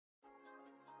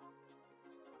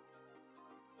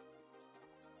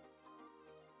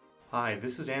Hi,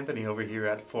 this is Anthony over here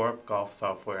at foreUP Golf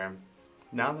Software.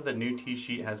 Now that the new tee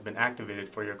sheet has been activated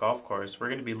for your golf course, we're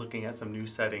going to be looking at some new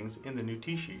settings in the new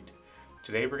tee sheet.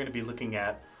 Today we're going to be looking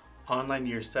at online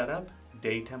year setup,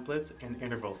 day templates, and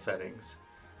interval settings.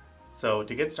 So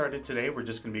to get started today, we're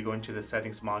just going to be going to the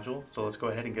settings module, so let's go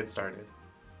ahead and get started.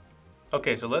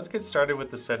 Okay, so let's get started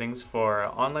with the settings for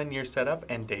online year setup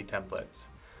and day templates.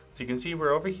 So you can see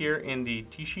we're over here in the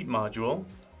tee sheet module.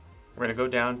 We're going to go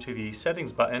down to the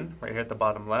settings button right here at the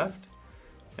bottom left,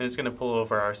 and it's going to pull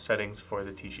over our settings for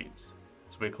the tee sheets.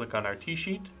 So we click on our tee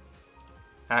sheet,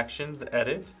 actions,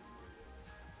 edit,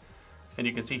 and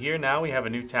you can see here now we have a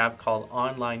new tab called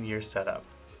online year setup.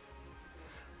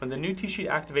 When the new tee sheet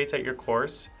activates at your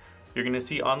course, you're going to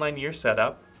see online year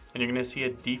setup, and you're going to see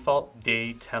a default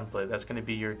day template. That's going to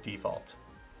be your default.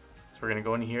 So we're going to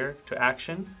go in here to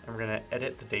action, and we're going to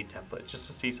edit the day template just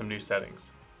to see some new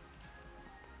settings.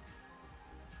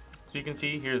 So you can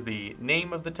see here's the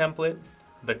name of the template,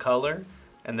 the color,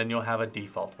 and then you'll have a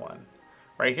default one.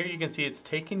 Right here you can see it's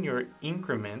taken your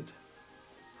increment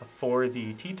for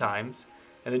the tee times,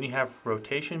 and then you have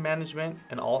rotation management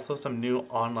and also some new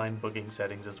online booking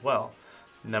settings as well.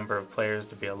 Number of players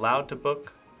to be allowed to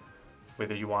book,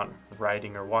 whether you want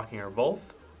riding or walking or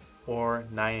both, or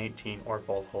 918 or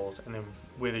both holes, and then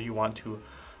whether you want to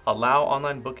allow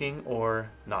online booking or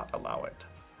not allow it.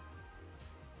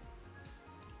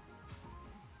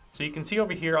 So you can see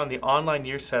over here on the online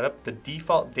year setup, the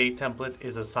default day template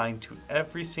is assigned to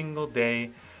every single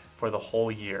day for the whole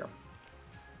year.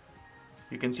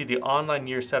 You can see the online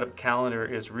year setup calendar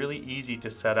is really easy to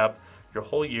set up your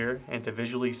whole year and to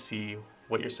visually see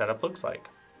what your setup looks like.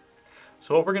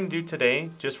 So what we're going to do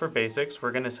today, just for basics,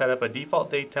 we're going to set up a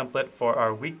default day template for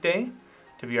our weekday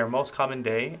to be our most common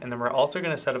day, and then we're also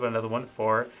going to set up another one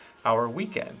for our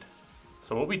weekend.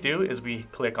 So what we do is we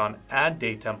click on Add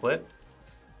Day Template,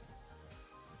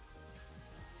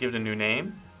 give it a new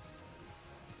name.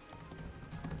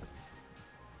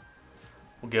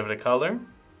 We'll give it a color,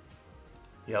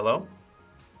 yellow.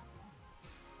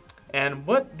 And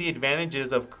what the advantage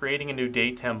is of creating a new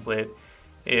day template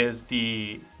is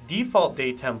the default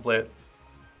day template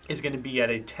is going to be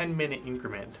at a 10-minute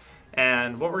increment.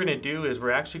 And what we're going to do is we're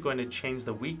actually going to change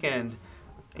the weekend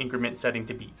increment setting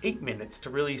to be 8 minutes to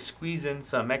really squeeze in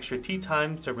some extra tee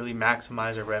time to really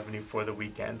maximize our revenue for the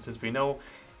weekend, since we know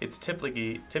it's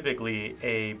typically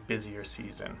a busier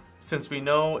season. Since we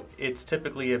know it's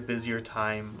typically a busier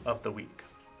time of the week.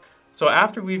 So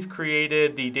after we've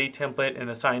created the day template and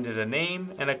assigned it a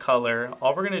name and a color,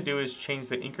 all we're going to do is change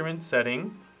the increment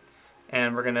setting,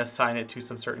 and we're going to assign it to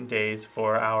some certain days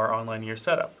for our online year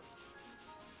setup.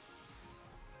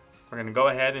 We're going to go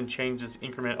ahead and change this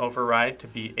increment override to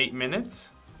be 8 minutes.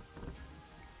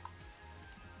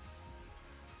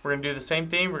 We're going to do the same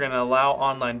thing. We're going to allow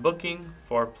online booking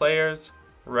for players.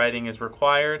 Riding is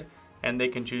required, and they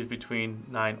can choose between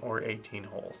 9 or 18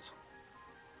 holes.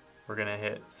 We're going to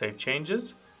hit Save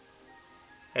Changes.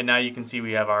 And now you can see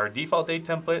we have our default day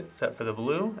template set for the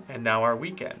blue, and now our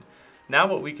weekend. Now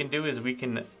what we can do is we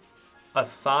can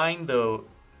assign the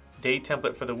day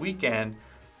template for the weekend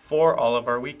for all of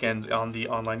our weekends on the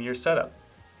online year setup.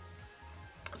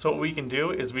 So what we can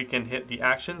do is we can hit the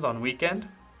actions on weekend.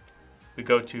 We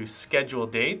go to schedule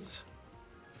dates,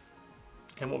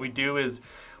 and what we do is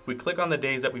we click on the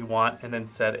days that we want and then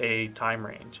set a time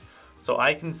range. So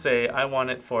I can say I want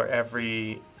it for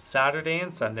every Saturday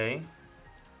and Sunday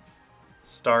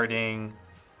starting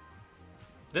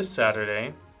this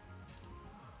Saturday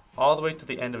all the way to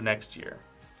the end of next year.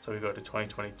 So we go to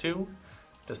 2022,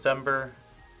 December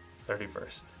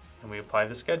 31st, and we apply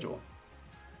the schedule.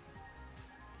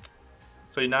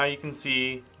 So now you can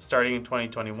see starting in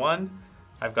 2021,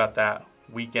 I've got that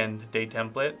weekend day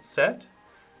template set,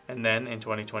 and then in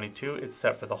 2022, it's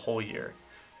set for the whole year.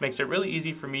 Makes it really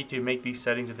easy for me to make these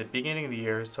settings at the beginning of the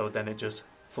year, so then it just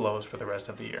flows for the rest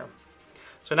of the year.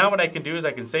 So now what I can do is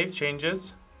I can save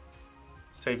changes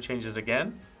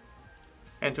again,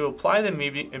 and to apply them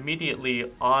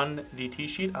immediately on the tee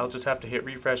sheet, I'll just have to hit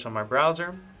refresh on my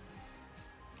browser,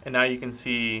 and now you can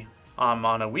see I'm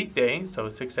on a weekday, so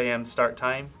 6 a.m. start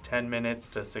time, 10 minutes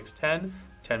to 6:10,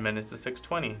 10 minutes to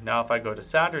 6:20. Now if I go to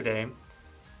Saturday,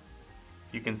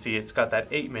 you can see it's got that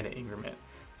 8-minute increment.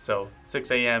 So 6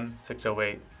 a.m.,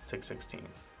 6:08, 6:16.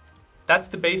 That's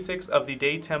the basics of the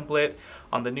day template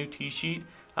on the new tee sheet.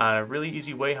 A really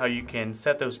easy way how you can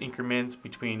set those increments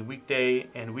between weekday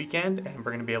and weekend, and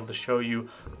we're going to be able to show you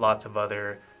lots of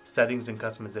other settings and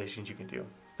customizations you can do.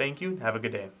 Thank you, have a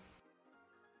good day.